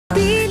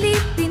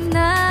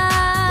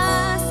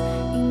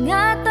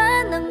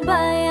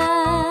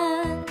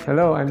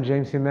Hello, I'm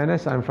James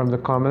Jimenez. I'm from the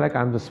COMELEC.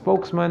 I'm the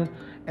spokesman.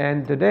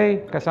 And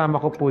today,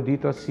 kasama ko po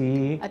dito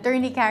si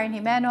Attorney Karen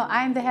Jimeno.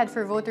 I'm the head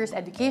for Voters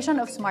Education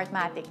of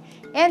Smartmatic.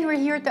 And we're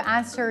here to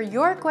answer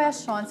your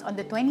questions on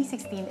the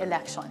 2016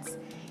 elections.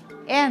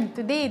 And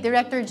today,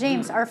 Director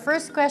James, our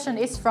first question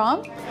is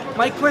from...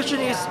 My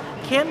question is,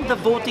 can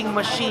the voting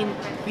machine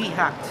be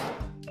hacked?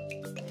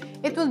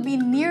 It will be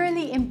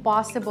nearly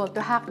impossible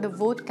to hack the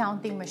vote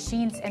counting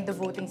machines and the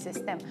voting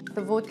system.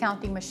 The vote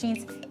counting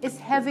machines is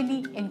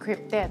heavily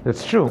encrypted.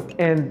 That's true.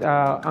 And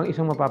ang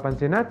isang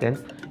mapapansin natin,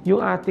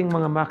 yung ating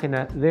mga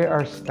makina, they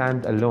are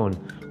stand-alone.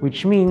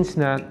 Which means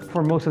na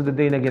for most of the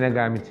day na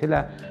ginagamit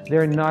sila,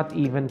 they're not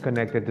even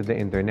connected to the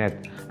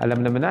internet.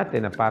 Alam naman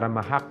natin na para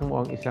ma-hack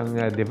mo ang isang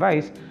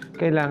device,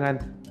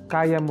 kailangan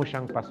kaya mo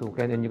siyang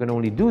pasukin, and you can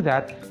only do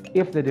that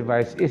if the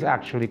device is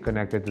actually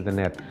connected to the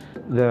net.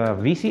 The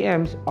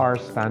VCMs are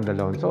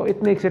standalone, so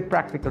it makes it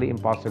practically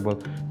impossible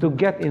to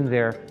get in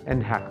there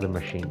and hack the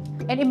machine.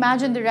 And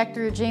imagine,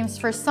 Director James,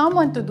 for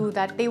someone to do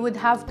that, they would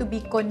have to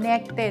be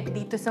connected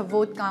dito sa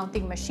vote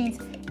counting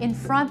machines in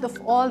front of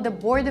all the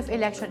Board of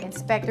Election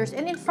Inspectors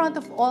and in front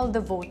of all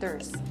the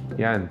voters.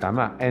 Yan,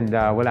 tama. And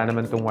wala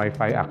naman tong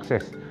Wi-Fi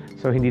access.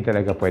 So hindi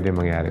talaga pwede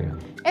mangyari yun.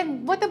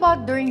 And what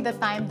about during the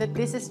time that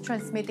this is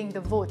transmitting the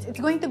votes? It's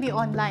going to be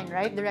online,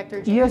 right,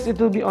 Director James? Yes, it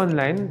will be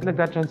online.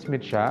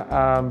 Nagta-transmit siya.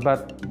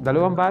 But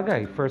dalawang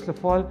bagay. First of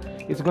all,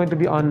 it's going to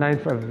be online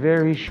for a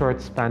very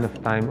short span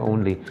of time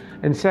only.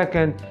 And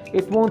second,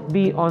 it won't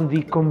be on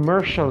the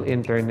commercial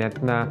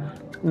internet na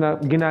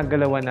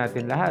ginagalawan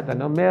natin lahat.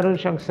 Meron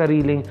siyang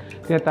sariling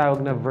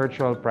tinatawag na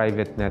virtual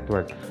private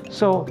network.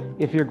 So,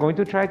 if you're going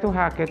to try to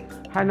hack it,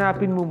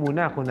 hanapin mo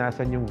muna kung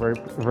nasan yung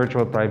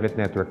virtual private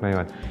network na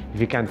yun. If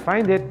you can't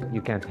find it,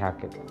 you can't hack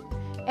it.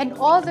 And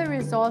all the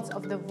results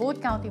of the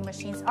vote counting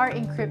machines are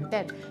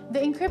encrypted. The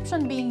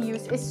encryption being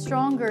used is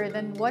stronger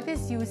than what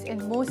is used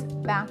in most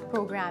bank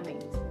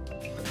programming.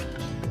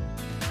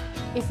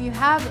 If you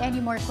have any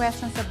more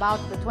questions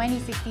about the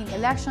 2016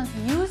 elections,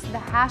 use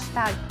the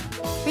hashtag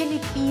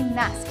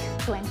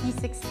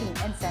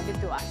 #PhilippineNask2016 and send it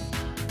to us.